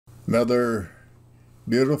Another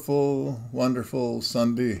beautiful, wonderful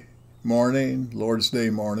Sunday morning, Lord's Day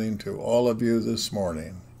morning to all of you this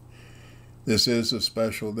morning. This is a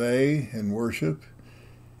special day in worship.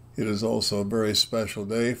 It is also a very special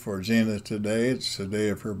day for Gina today. It's the day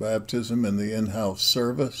of her baptism in the in-house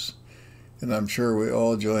service. And I'm sure we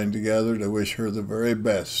all join together to wish her the very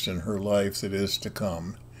best in her life that is to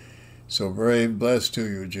come. So very blessed to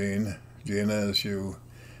you, Gina, as you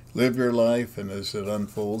live your life and as it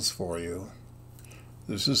unfolds for you.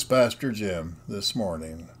 This is Pastor Jim this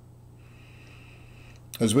morning.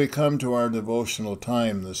 As we come to our devotional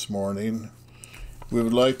time this morning, we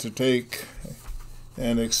would like to take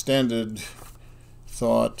an extended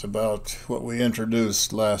thought about what we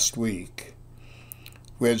introduced last week.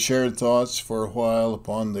 We had shared thoughts for a while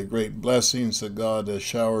upon the great blessings that God has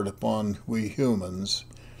showered upon we humans.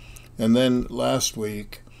 And then last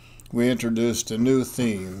week, we introduced a new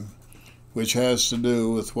theme, which has to do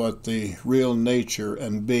with what the real nature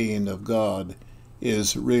and being of God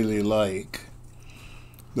is really like.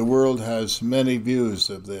 The world has many views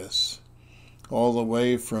of this, all the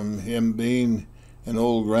way from him being an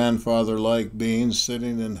old grandfather-like being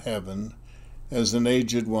sitting in heaven as an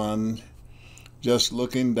aged one, just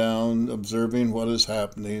looking down, observing what is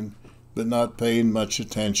happening, but not paying much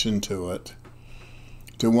attention to it,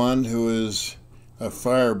 to one who is a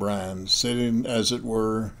firebrand, sitting, as it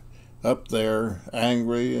were, up there,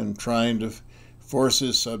 angry and trying to force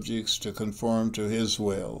his subjects to conform to his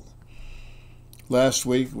will. Last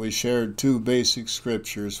week we shared two basic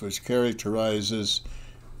scriptures which characterizes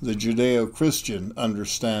the Judeo-Christian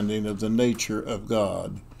understanding of the nature of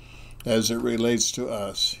God as it relates to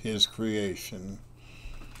us, his creation.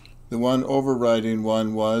 The one overriding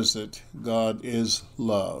one was that God is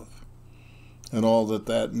love, and all that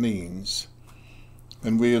that means.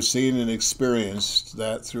 And we have seen and experienced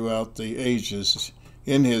that throughout the ages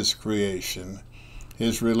in his creation,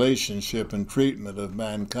 his relationship and treatment of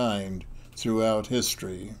mankind throughout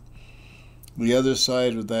history. The other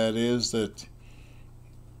side of that is that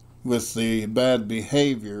with the bad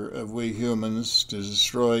behavior of we humans to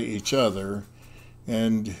destroy each other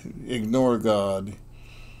and ignore God,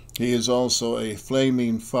 he is also a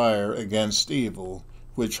flaming fire against evil,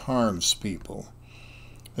 which harms people.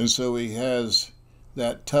 And so he has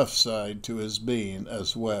that tough side to his being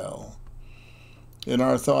as well. In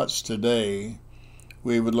our thoughts today,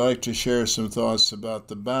 we would like to share some thoughts about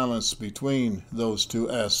the balance between those two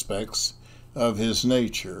aspects of his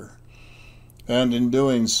nature. And in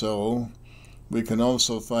doing so, we can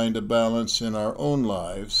also find a balance in our own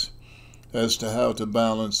lives as to how to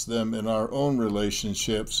balance them in our own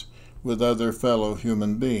relationships with other fellow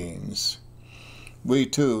human beings. We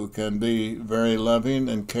too can be very loving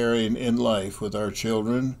and caring in life with our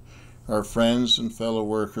children, our friends and fellow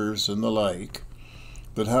workers and the like.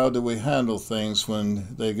 But how do we handle things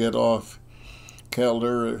when they get off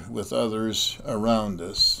kilter with others around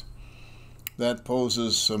us? That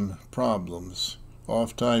poses some problems,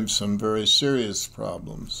 oftentimes some very serious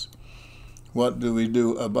problems. What do we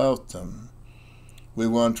do about them? We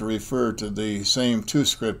want to refer to the same two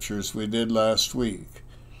scriptures we did last week.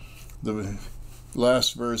 The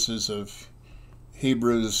last verses of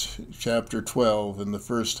Hebrews chapter 12 and the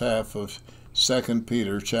first half of 2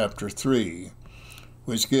 Peter chapter 3,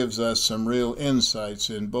 which gives us some real insights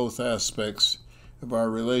in both aspects of our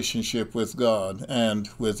relationship with God and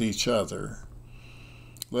with each other.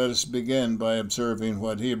 Let us begin by observing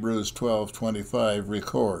what Hebrews 12:25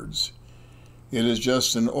 records. It is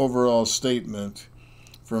just an overall statement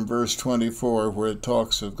from verse 24 where it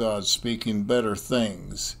talks of God speaking better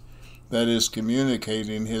things, that is,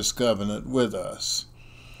 communicating his covenant with us,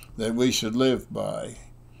 that we should live by,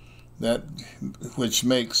 that which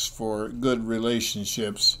makes for good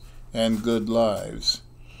relationships and good lives.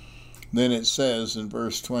 Then it says in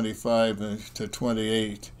verse 25 to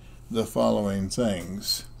 28 the following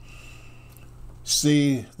things.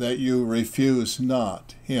 See that you refuse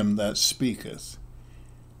not him that speaketh.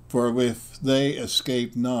 For if they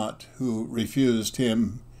escape not who refused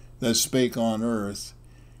him that spake on earth,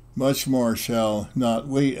 much more shall not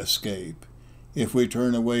we escape, if we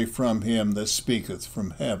turn away from him that speaketh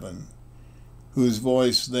from heaven, whose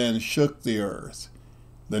voice then shook the earth.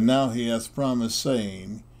 But now he hath promised,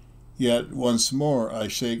 saying, Yet once more I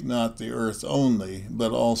shake not the earth only,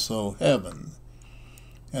 but also heaven.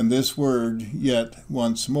 And this word, yet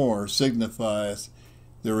once more, signifieth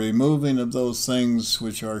the removing of those things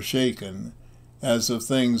which are shaken, as of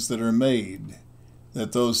things that are made,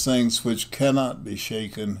 that those things which cannot be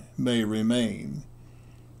shaken may remain.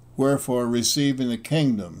 Wherefore, receiving a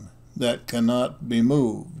kingdom that cannot be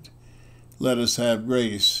moved, let us have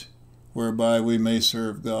grace whereby we may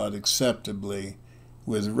serve God acceptably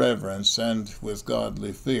with reverence and with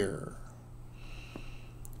godly fear.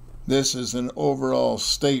 This is an overall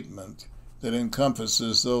statement that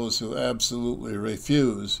encompasses those who absolutely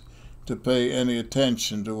refuse to pay any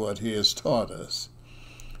attention to what he has taught us.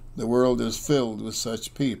 The world is filled with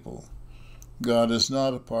such people. God is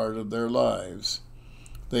not a part of their lives.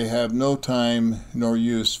 They have no time nor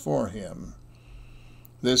use for him.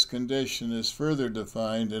 This condition is further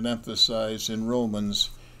defined and emphasized in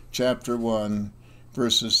Romans chapter 1,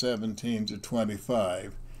 verses 17 to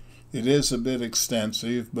 25. It is a bit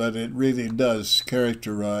extensive, but it really does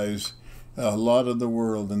characterize a lot of the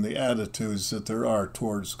world and the attitudes that there are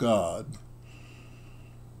towards God.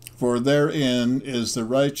 For therein is the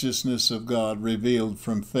righteousness of God revealed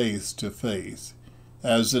from faith to faith,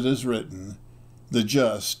 as it is written, "The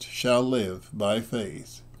just shall live by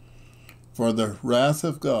faith." For the wrath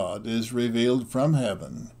of God is revealed from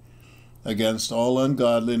heaven against all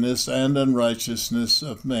ungodliness and unrighteousness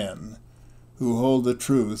of men, who hold the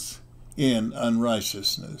truth in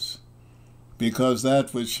unrighteousness, because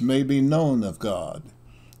that which may be known of God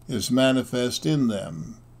is manifest in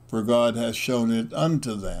them, for God hath shown it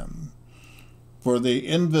unto them. For the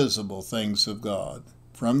invisible things of God,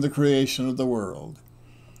 from the creation of the world,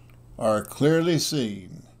 are clearly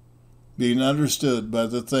seen, being understood by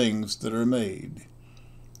the things that are made,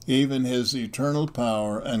 even his eternal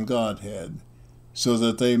power and Godhead, so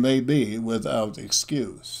that they may be without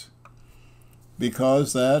excuse.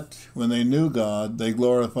 Because that, when they knew God, they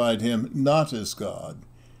glorified him not as God,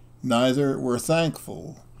 neither were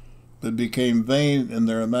thankful, but became vain in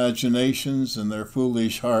their imaginations, and their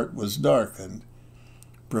foolish heart was darkened.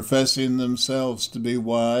 Professing themselves to be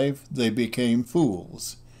wise, they became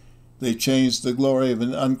fools. They changed the glory of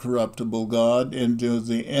an uncorruptible God into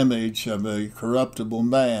the image of a corruptible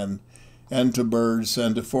man, and to birds,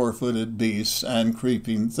 and to four-footed beasts, and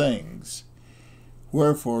creeping things.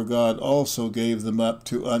 Wherefore God also gave them up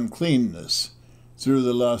to uncleanness, through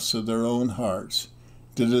the lusts of their own hearts,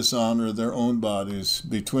 to dishonor their own bodies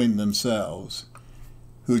between themselves,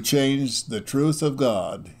 who changed the truth of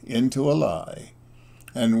God into a lie,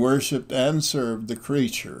 and worshipped and served the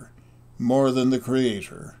creature more than the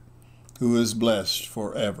Creator, who is blessed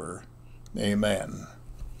forever. Amen.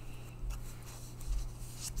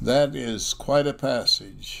 That is quite a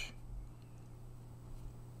passage,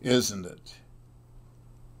 isn't it?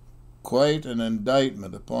 Quite an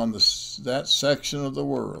indictment upon that section of the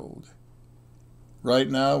world. Right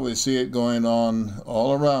now we see it going on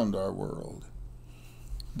all around our world.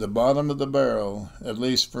 The bottom of the barrel, at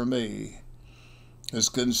least for me, is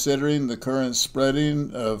considering the current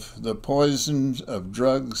spreading of the poisons of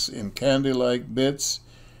drugs in candy-like bits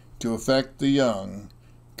to affect the young,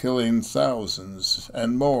 killing thousands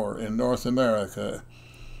and more in North America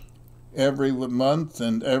every month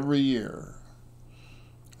and every year.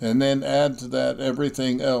 And then add to that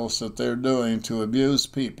everything else that they're doing to abuse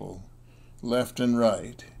people, left and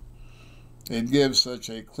right. It gives such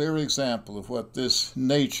a clear example of what this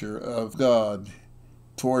nature of God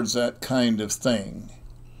towards that kind of thing.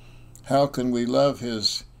 How can we love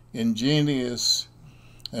his ingenious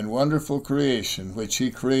and wonderful creation, which he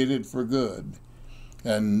created for good,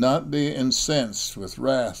 and not be incensed with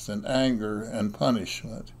wrath and anger and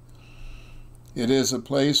punishment? It is a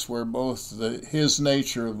place where both his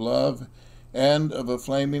nature of love and of a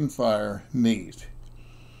flaming fire meet.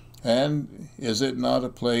 And is it not a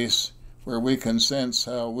place where we can sense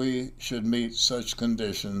how we should meet such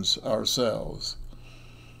conditions ourselves?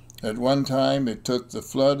 At one time it took the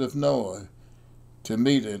flood of Noah to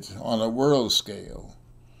meet it on a world scale.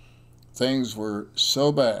 Things were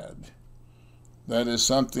so bad. That is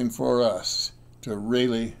something for us to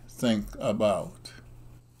really think about.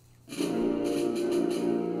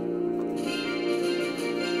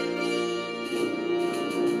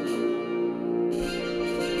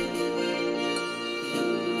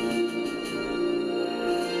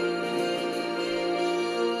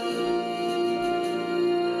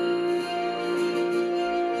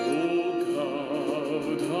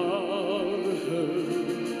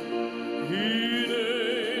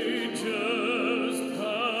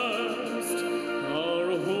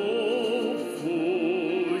 Our hopeful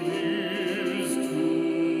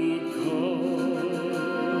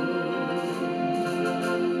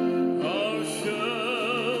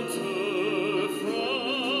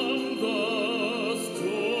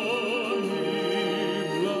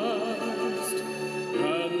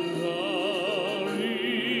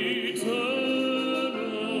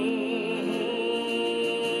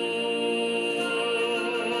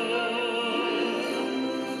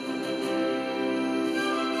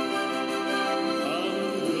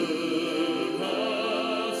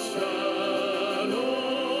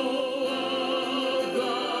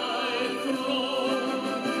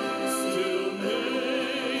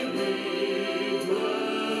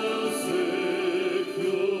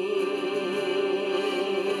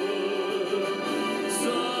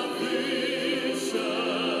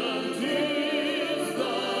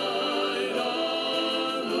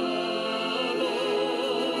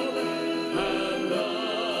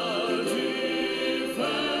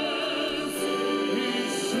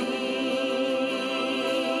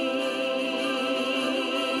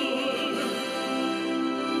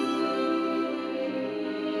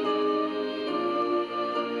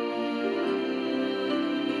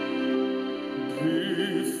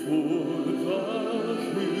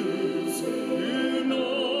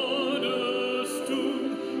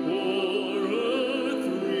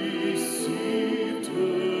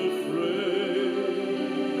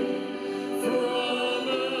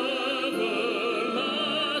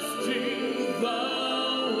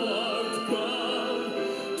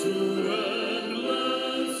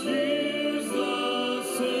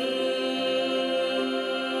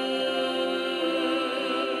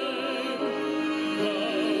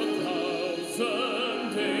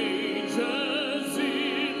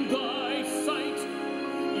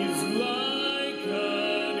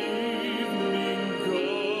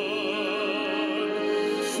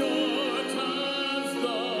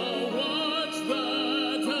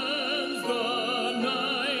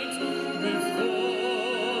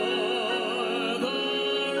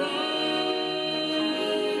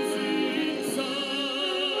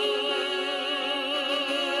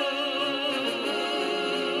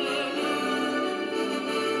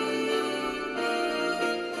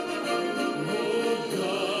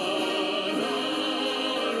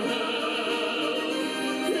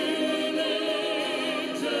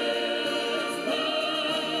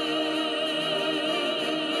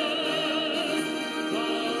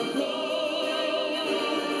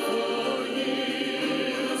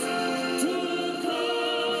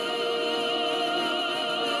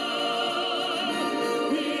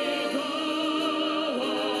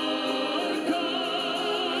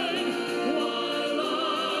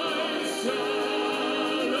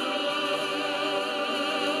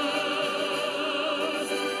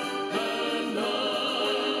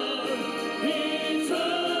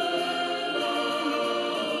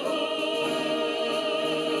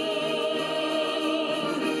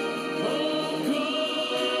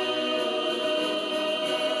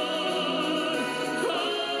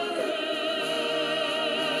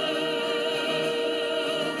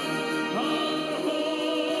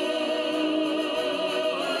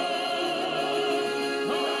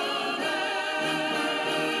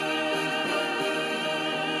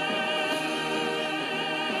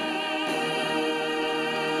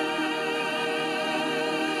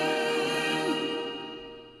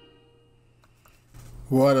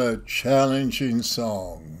What a challenging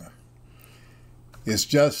song. It's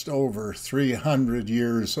just over 300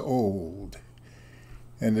 years old,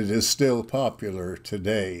 and it is still popular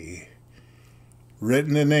today.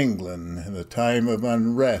 Written in England in a time of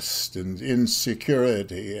unrest and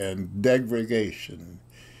insecurity and degradation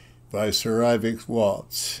by Sir Ivic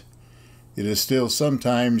Watts. It is still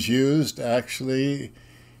sometimes used, actually,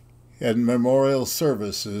 in memorial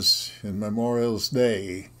services, in Memorial's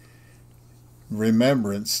Day,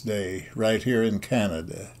 Remembrance Day, right here in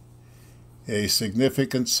Canada. A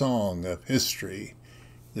significant song of history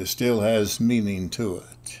that still has meaning to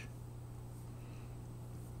it.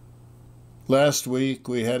 Last week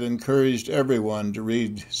we had encouraged everyone to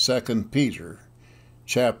read 2 Peter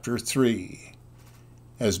chapter 3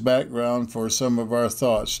 as background for some of our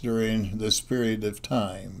thoughts during this period of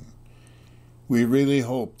time. We really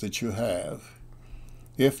hope that you have.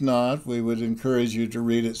 If not, we would encourage you to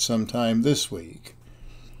read it sometime this week.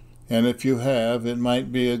 And if you have, it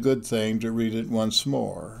might be a good thing to read it once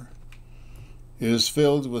more. It is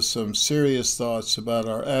filled with some serious thoughts about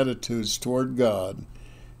our attitudes toward God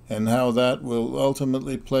and how that will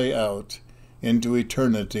ultimately play out into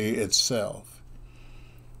eternity itself.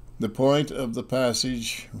 The point of the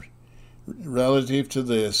passage relative to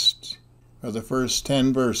this are the first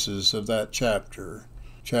 10 verses of that chapter.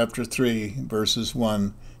 Chapter 3, verses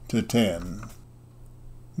 1 to 10.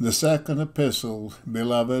 The second epistle,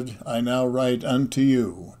 beloved, I now write unto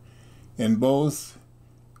you, in both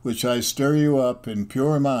which I stir you up in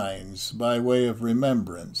pure minds by way of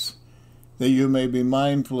remembrance, that you may be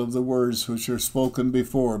mindful of the words which are spoken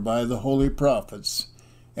before by the holy prophets,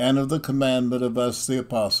 and of the commandment of us the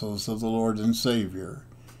apostles of the Lord and Savior,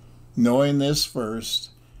 knowing this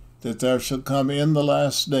first, that there shall come in the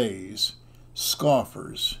last days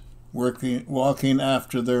scoffers, walking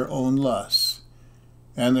after their own lusts.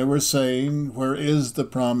 And they were saying, where is the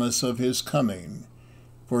promise of his coming?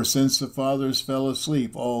 For since the fathers fell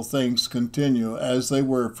asleep, all things continue as they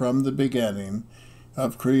were from the beginning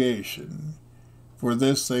of creation. For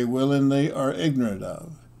this they willingly are ignorant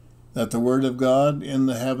of, that the word of God in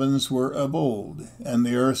the heavens were of old, and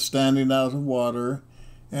the earth standing out of water,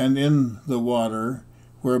 and in the water,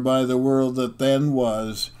 whereby the world that then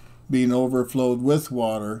was, being overflowed with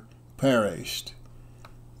water, perished.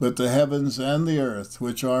 But the heavens and the earth,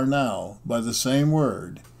 which are now, by the same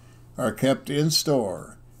word, are kept in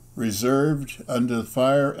store, reserved unto the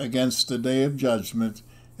fire against the day of judgment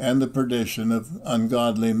and the perdition of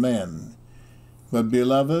ungodly men. But,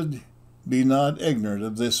 beloved, be not ignorant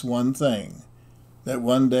of this one thing, that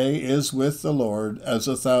one day is with the Lord as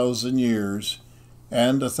 1,000 years,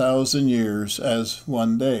 and 1,000 years as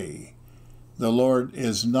one day. The Lord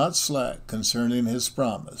is not slack concerning his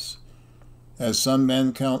promise, as some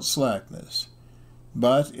men count slackness,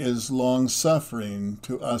 but is long-suffering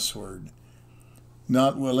to usward,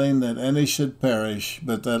 not willing that any should perish,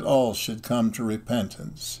 but that all should come to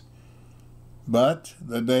repentance. But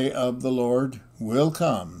the day of the Lord will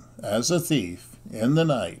come as a thief in the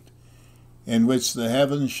night, in which the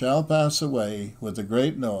heavens shall pass away with a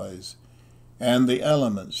great noise, and the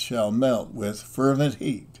elements shall melt with fervent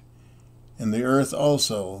heat, and the earth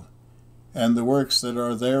also, and the works that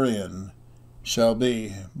are therein, shall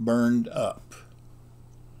be burned up.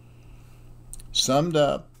 Summed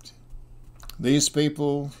up, these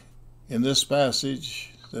people in this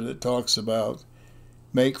passage that it talks about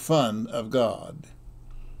make fun of God.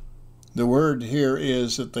 The word here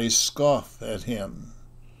is that they scoff at him.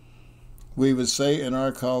 We would say in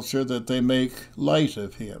our culture that they make light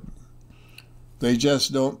of him. They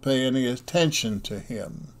just don't pay any attention to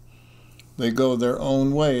him. They go their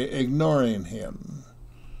own way, ignoring him.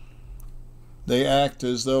 They act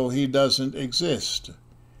as though he doesn't exist,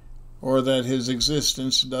 or that his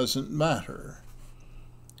existence doesn't matter.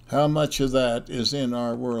 How much of that is in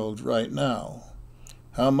our world right now?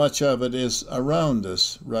 How much of it is around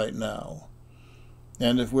us right now?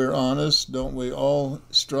 And if we're honest, don't we all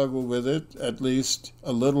struggle with it, at least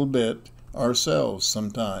a little bit, ourselves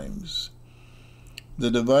sometimes? The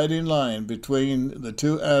dividing line between the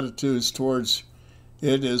two attitudes towards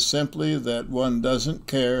it is simply that one doesn't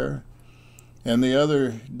care and the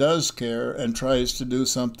other does care and tries to do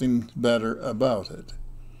something better about it.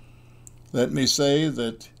 Let me say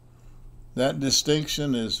that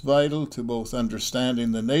distinction is vital to both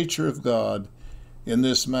understanding the nature of God in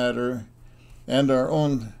this matter and our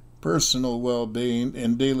own personal well-being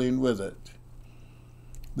in dealing with it.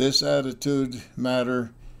 This attitude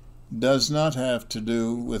matter does not have to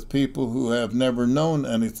do with people who have never known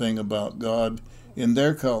anything about God in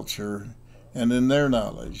their culture and in their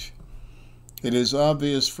knowledge. It is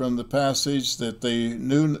obvious from the passage that they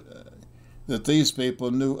knew that these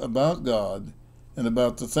people knew about God and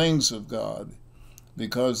about the things of God,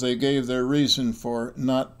 because they gave their reason for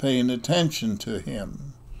not paying attention to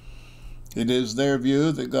him. It is their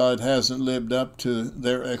view that God hasn't lived up to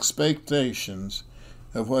their expectations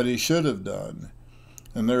of what he should have done,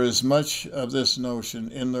 and there is much of this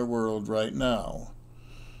notion in the world right now.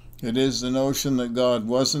 It is the notion that God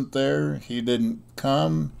wasn't there, he didn't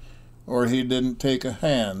come, or he didn't take a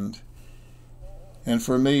hand. And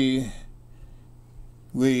for me,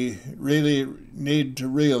 we really need to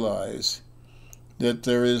realize that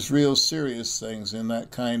there is real serious things in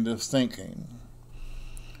that kind of thinking.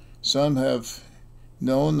 Some have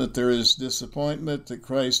known that there is disappointment that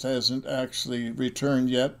Christ hasn't actually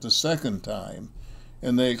returned yet the second time,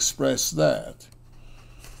 and they express that.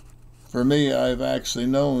 For me, I've actually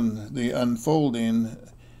known the unfolding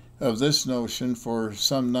of this notion for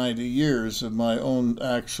some 90 years of my own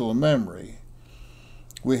actual memory.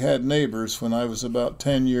 We had neighbors when I was about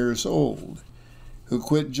 10 years old who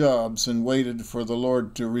quit jobs and waited for the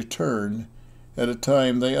Lord to return at a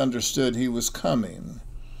time they understood he was coming.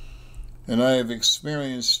 And I have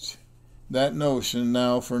experienced that notion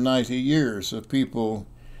now for 90 years of people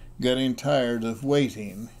getting tired of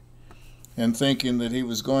waiting and thinking that he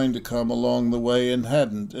was going to come along the way and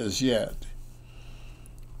hadn't as yet.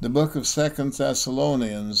 The book of 2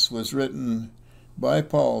 Thessalonians was written by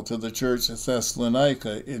Paul to the church of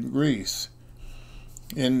Thessalonica in Greece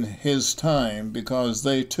in his time, because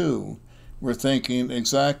they too were thinking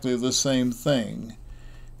exactly the same thing,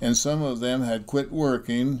 and some of them had quit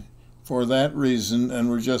working for that reason and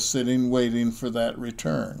were just sitting waiting for that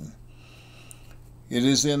return. It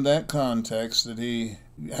is in that context that he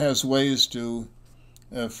has ways to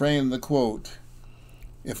frame the quote,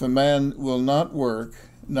 "If a man will not work,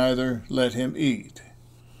 neither let him eat."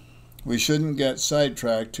 We shouldn't get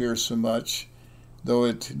sidetracked here so much, though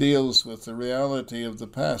it deals with the reality of the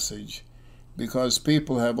passage, because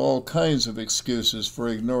people have all kinds of excuses for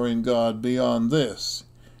ignoring God beyond this.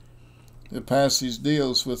 The passage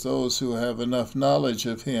deals with those who have enough knowledge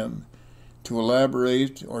of him to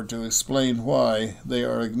elaborate or to explain why they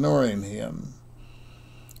are ignoring him.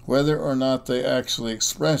 Whether or not they actually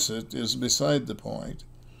express it is beside the point.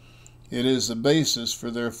 It is the basis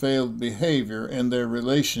for their failed behavior and their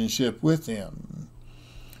relationship with him.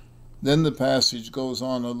 Then the passage goes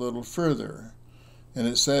on a little further, and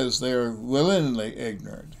it says they are willingly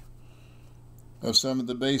ignorant of some of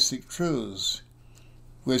the basic truths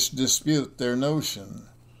which dispute their notion.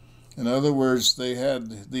 In other words, they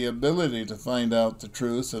had the ability to find out the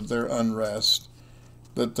truth of their unrest,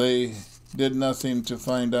 but they did nothing to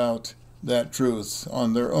find out that truth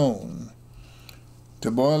on their own. To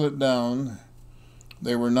boil it down,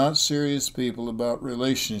 they were not serious people about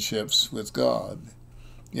relationships with God.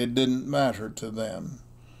 It didn't matter to them.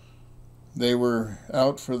 They were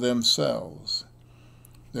out for themselves.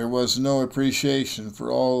 There was no appreciation for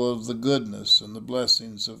all of the goodness and the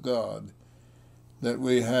blessings of God that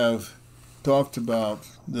we have talked about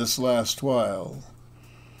this last while.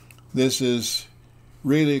 This is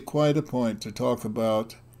really quite a point to talk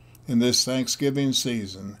about in this Thanksgiving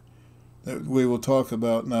season that we will talk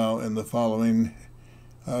about now in the following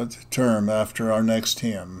term after our next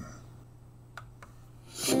hymn.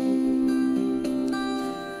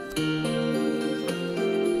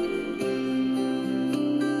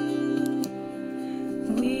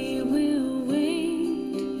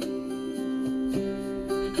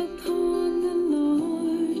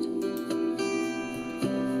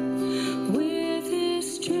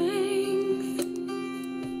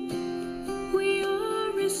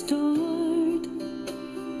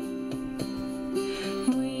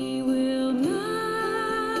 We will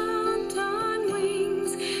not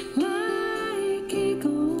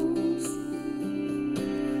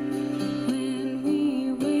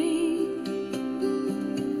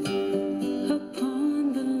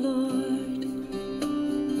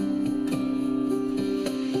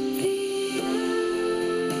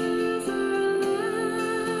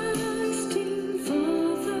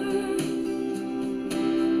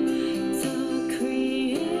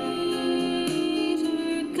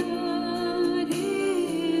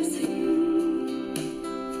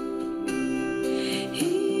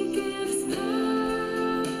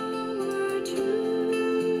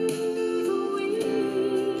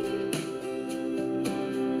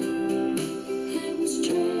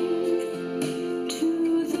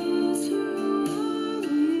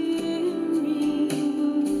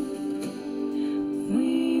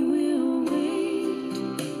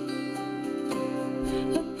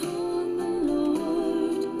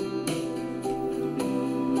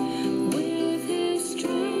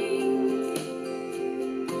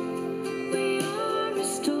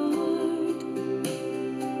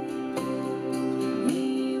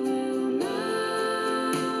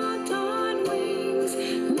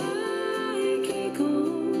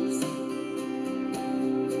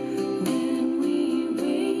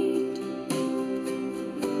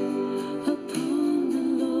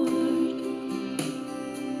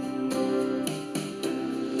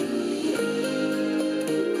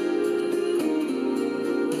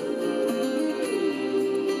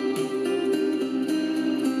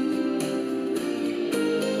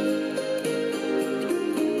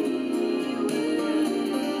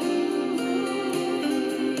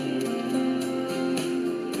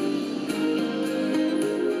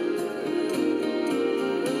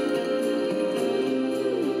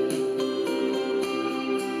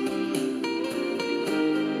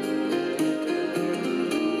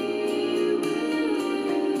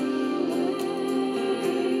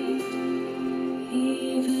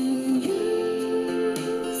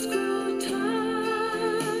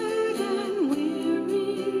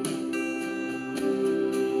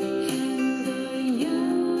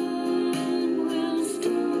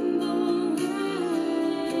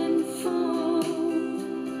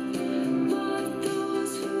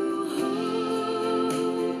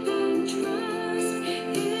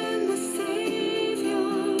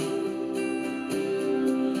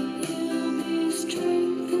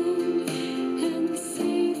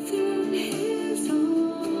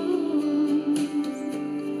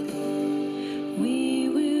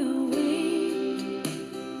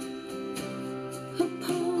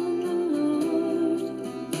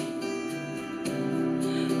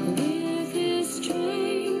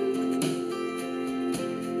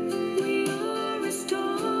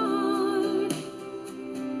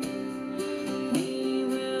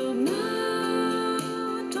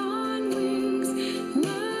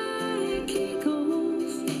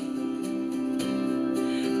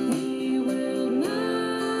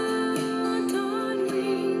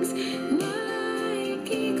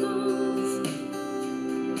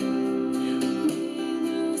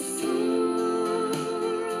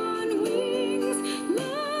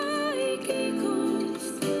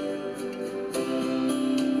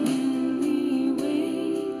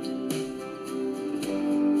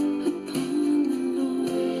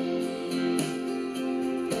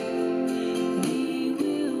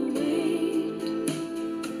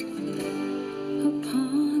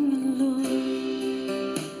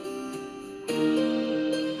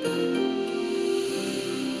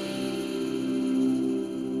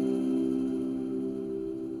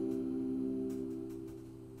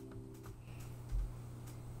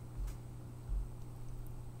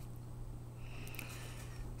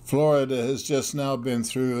Florida has just now been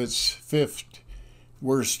through its fifth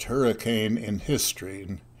worst hurricane in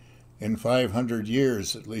history, in 500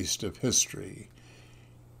 years at least of history,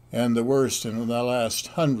 and the worst in the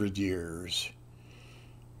last 100 years.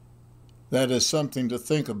 That is something to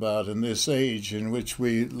think about in this age in which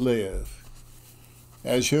we live.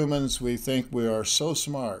 As humans, we think we are so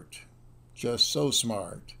smart, just so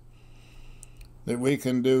smart, that we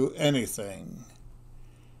can do anything.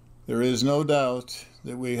 There is no doubt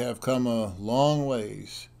that we have come a long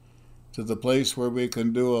ways to the place where we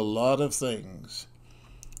can do a lot of things,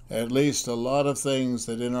 at least a lot of things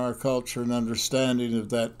that in our culture and understanding of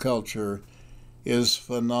that culture is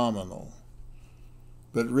phenomenal.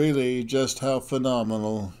 But really, just how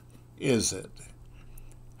phenomenal is it?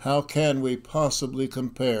 How can we possibly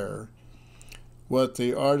compare what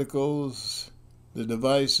the articles, the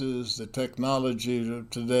devices, the technology of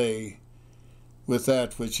today with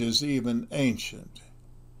that which is even ancient,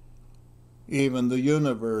 even the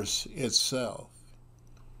universe itself?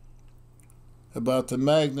 About the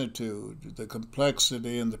magnitude, the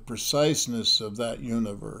complexity, and the preciseness of that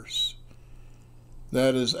universe.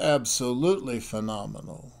 That is absolutely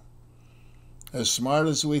phenomenal. As smart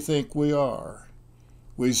as we think we are,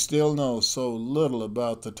 we still know so little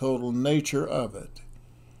about the total nature of it.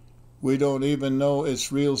 We don't even know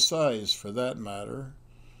its real size, for that matter.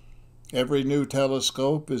 Every new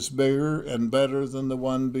telescope is bigger and better than the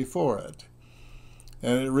one before it,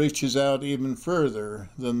 and it reaches out even further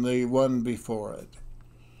than the one before it.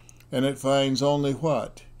 And it finds only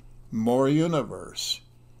what? More universe.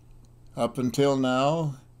 Up until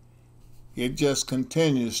now, it just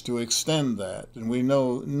continues to extend that, and we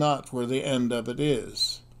know not where the end of it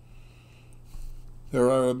is.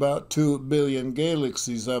 There are about 2 billion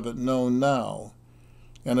galaxies of it known now,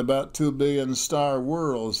 and about 2 billion star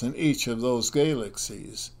worlds in each of those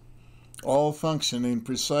galaxies, all functioning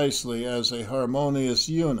precisely as a harmonious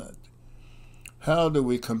unit. How do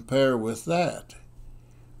we compare with that?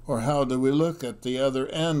 Or how do we look at the other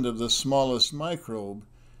end of the smallest microbe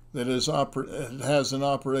that has an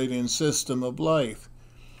operating system of life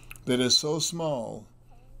that is so small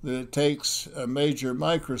that it takes a major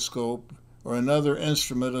microscope or another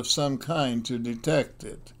instrument of some kind to detect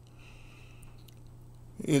it?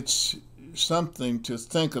 It's something to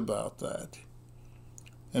think about that.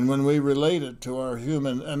 And when we relate it to our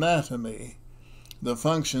human anatomy, the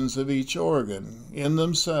functions of each organ in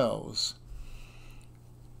themselves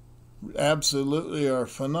absolutely are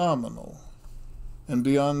phenomenal. And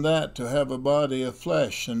beyond that, to have a body of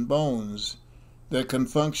flesh and bones that can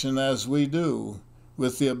function as we do,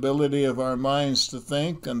 with the ability of our minds to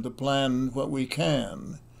think and to plan what we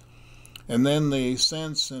can. And then the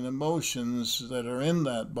sense and emotions that are in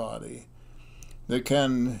that body that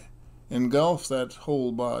can engulf that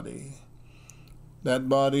whole body, that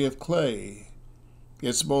body of clay.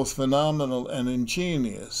 It's both phenomenal and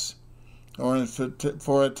ingenious, or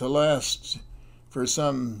for it to last for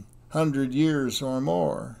some 100 years or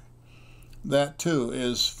more. That too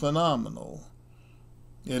is phenomenal.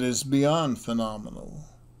 It is beyond phenomenal.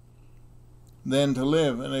 Then to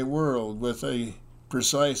live in a world with a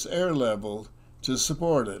precise air level to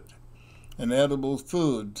support it, and edible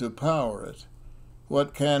food to power it,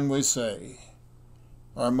 what can we say?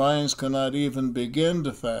 Our minds cannot even begin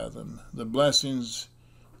to fathom the blessings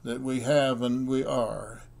that we have and we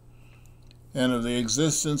are, and of the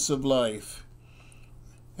existence of life,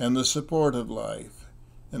 and the support of life,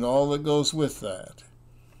 and all that goes with that.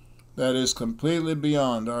 That is completely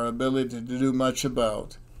beyond our ability to do much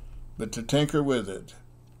about, but to tinker with it,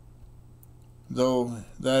 though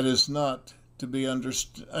that is not to be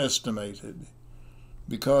underestimated,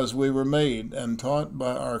 because we were made and taught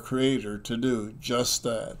by our Creator to do just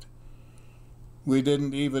that. We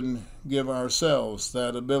didn't even give ourselves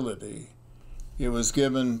that ability. It was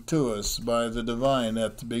given to us by the divine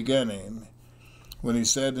at the beginning, when he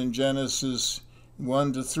said in Genesis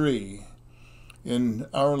 1-3, in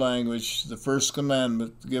our language, the first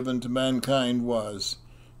commandment given to mankind was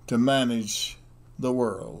to manage the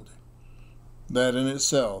world. That in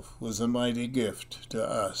itself was a mighty gift to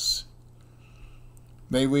us.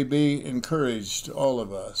 May we be encouraged, all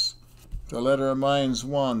of us, to let our minds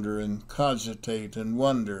wander and cogitate and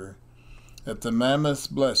wonder at the mammoth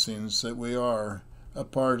blessings that we are a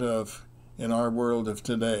part of in our world of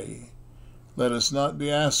today. Let us not be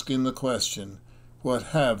asking the question, what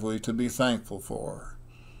have we to be thankful for?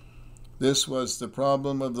 This was the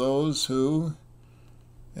problem of those who,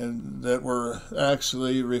 and that were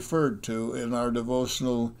actually referred to in our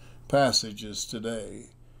devotional passages today.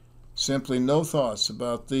 Simply no thoughts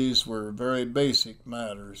about these were very basic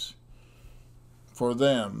matters for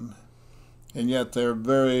them, and yet they're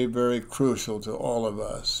very, very crucial to all of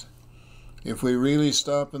us. If we really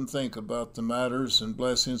stop and think about the matters and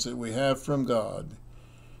blessings that we have from God,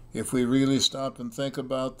 if we really stop and think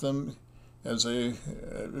about them as they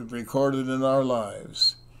recorded in our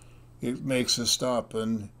lives, it makes us stop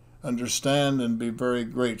and understand and be very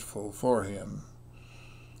grateful for Him.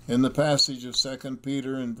 In the passage of 2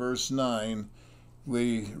 Peter in verse 9,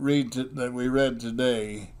 we read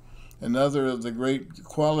today, another of the great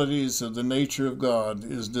qualities of the nature of God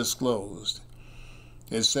is disclosed.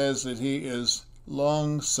 It says that He is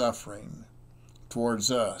long-suffering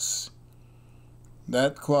towards us.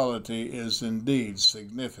 That quality is indeed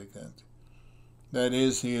significant. That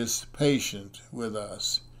is, He is patient with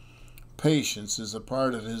us. Patience is a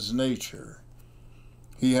part of His nature.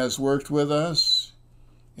 He has worked with us,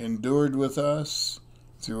 endured with us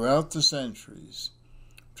throughout the centuries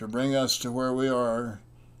to bring us to where we are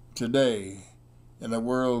today in a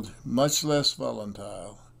world much less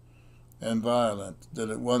volatile and violent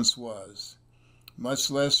than it once was,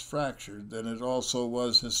 much less fractured than it also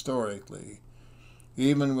was historically.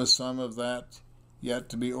 Even with some of that yet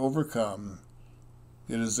to be overcome,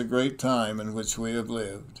 it is the great time in which we have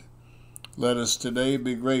lived. Let us today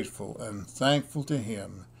be grateful and thankful to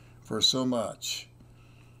Him for so much.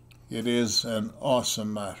 It is an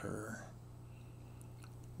awesome matter.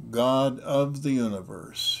 God of the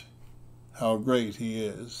universe, how great He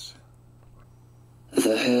is.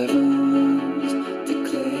 The heavens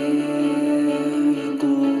declare your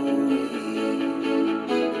glory,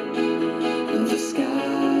 and the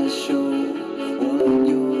skies show what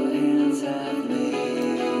your hands have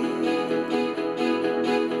made.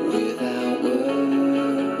 Without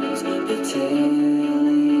words, they're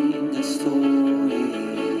telling the story,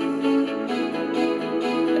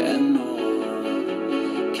 and no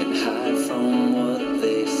one can hide from what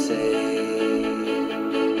they say.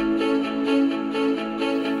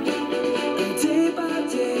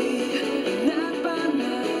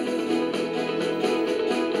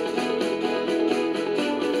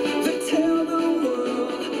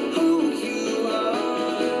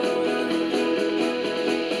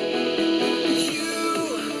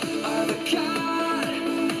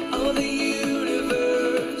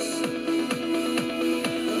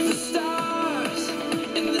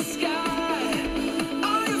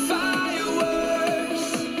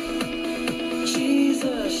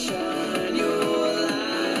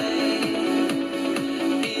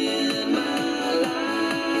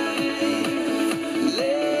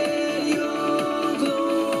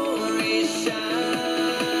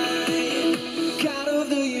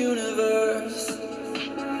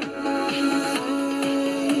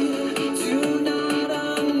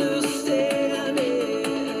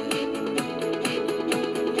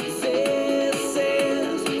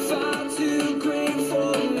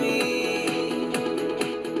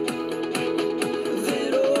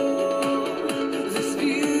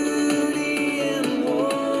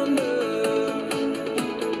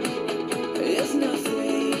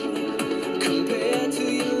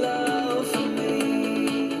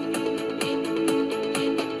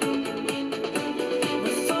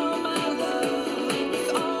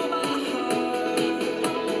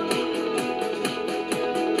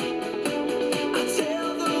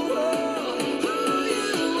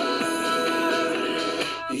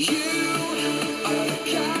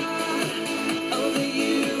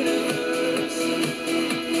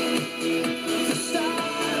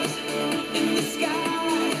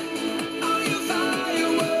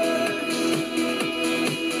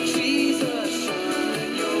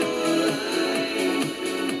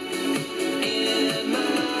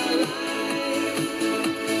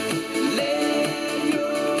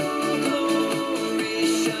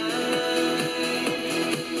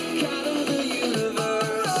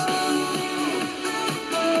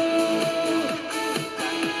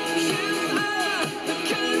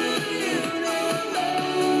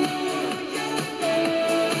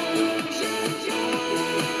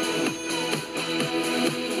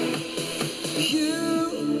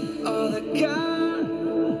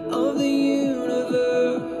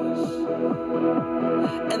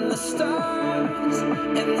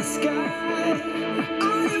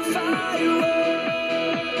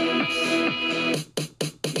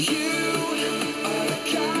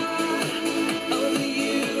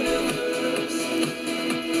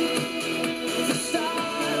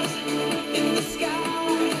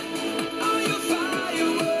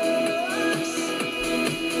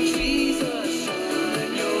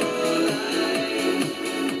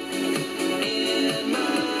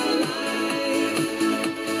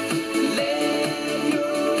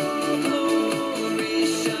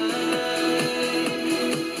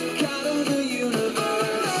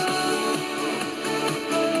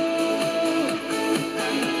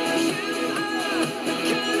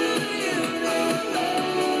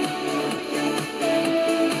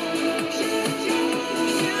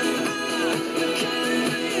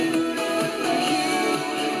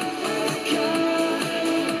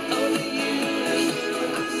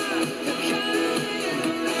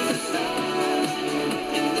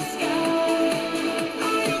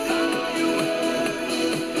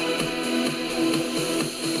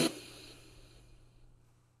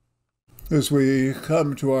 As we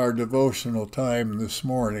come to our devotional time this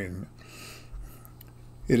morning,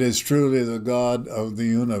 it is truly the God of the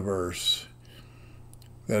universe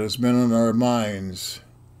that has been in our minds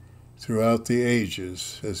throughout the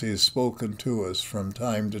ages as he has spoken to us from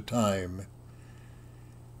time to time.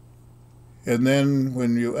 And then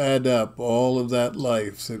when you add up all of that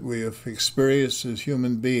life that we have experienced as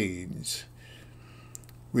human beings,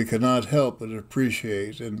 we cannot help but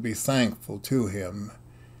appreciate and be thankful to him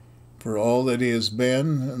for all that he has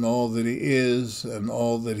been and all that he is and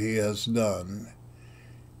all that he has done,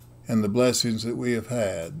 and the blessings that we have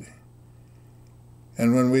had.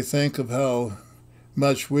 And when we think of how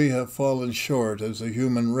much we have fallen short as a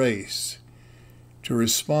human race to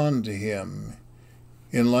respond to him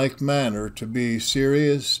in like manner, to be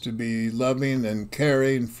serious, to be loving and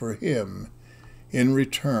caring for him in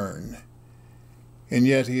return. And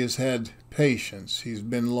yet he has had patience. He's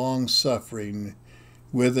been long-suffering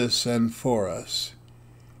with us and for us.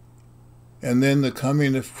 And then the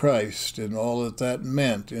coming of Christ and all that that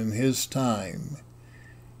meant in his time.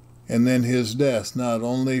 And then his death, not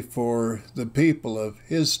only for the people of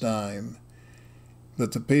his time,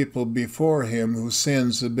 but the people before him whose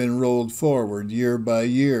sins have been rolled forward year by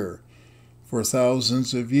year for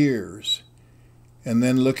thousands of years. And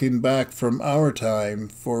then looking back from our time,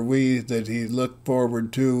 for we that he looked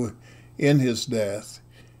forward to in his death,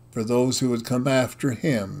 for those who would come after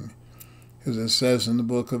him, as it says in the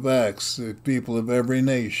book of Acts, the people of every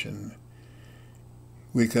nation.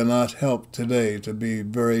 We cannot help today to be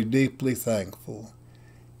very deeply thankful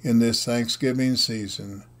in this Thanksgiving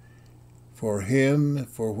season for him,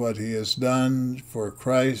 for what he has done, for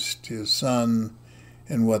Christ, his Son,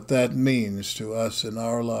 and what that means to us in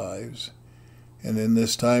our lives. And in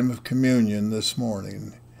this time of communion this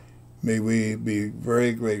morning, may we be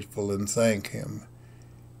very grateful and thank him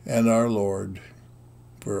and our Lord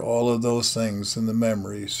for all of those things and the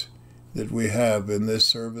memories that we have in this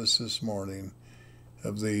service this morning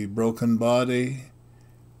of the broken body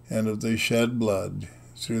and of the shed blood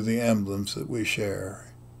through the emblems that we share.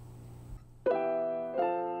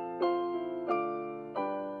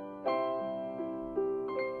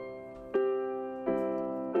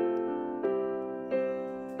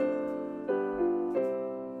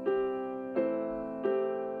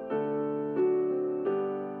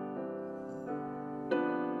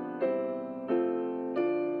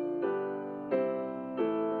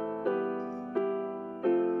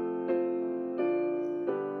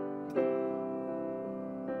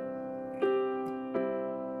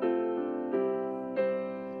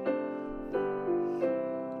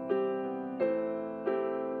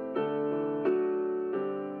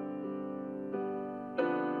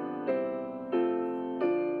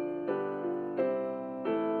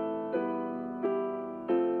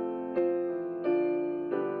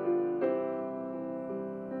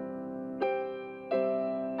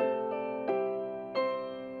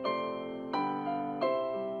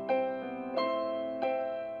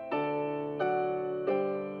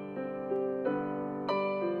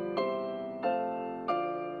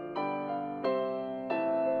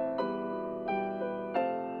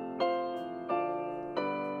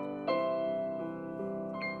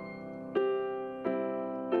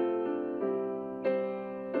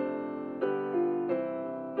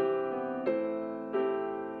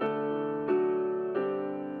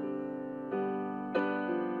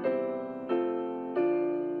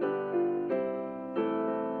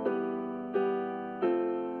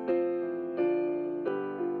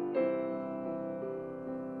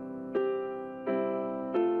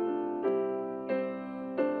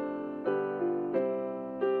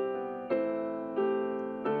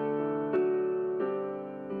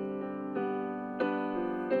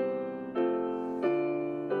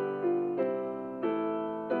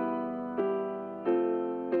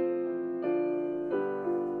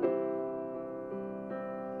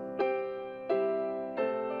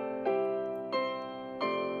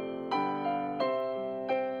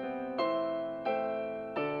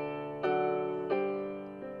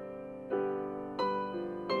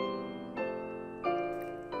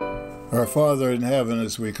 Our Father in heaven,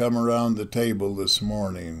 as we come around the table this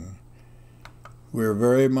morning, we're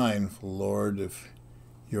very mindful, Lord, of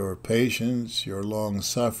your patience, your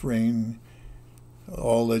long-suffering,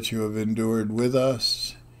 all that you have endured with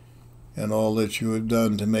us, and all that you have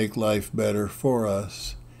done to make life better for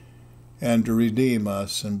us, and to redeem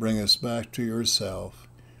us and bring us back to yourself,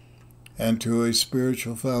 and to a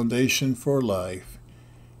spiritual foundation for life,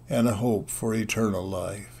 and a hope for eternal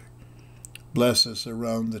life. Bless us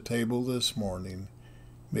around the table this morning.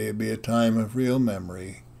 May it be a time of real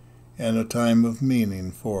memory and a time of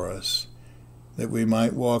meaning for us, that we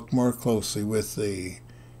might walk more closely with Thee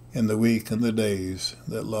in the week and the days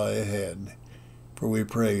that lie ahead. For we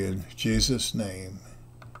pray in Jesus' name.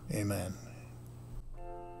 Amen.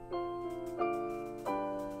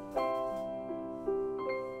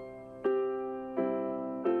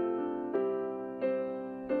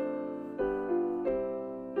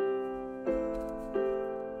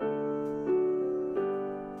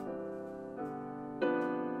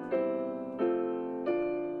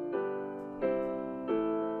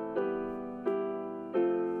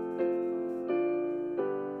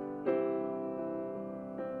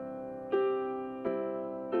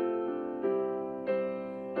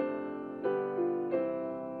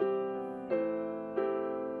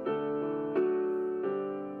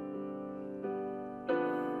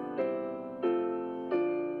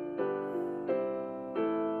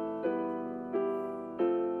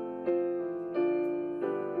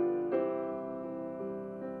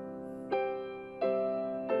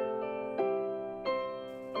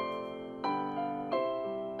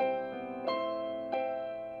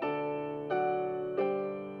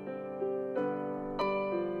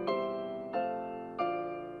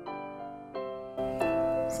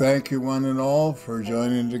 Thank you one and all for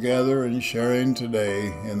joining together and sharing today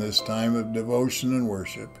in this time of devotion and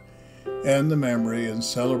worship and the memory and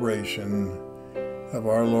celebration of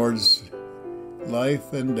our Lord's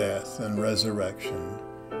life and death and resurrection.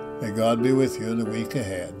 May God be with you in the week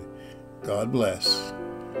ahead. God bless.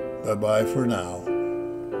 Bye-bye for now.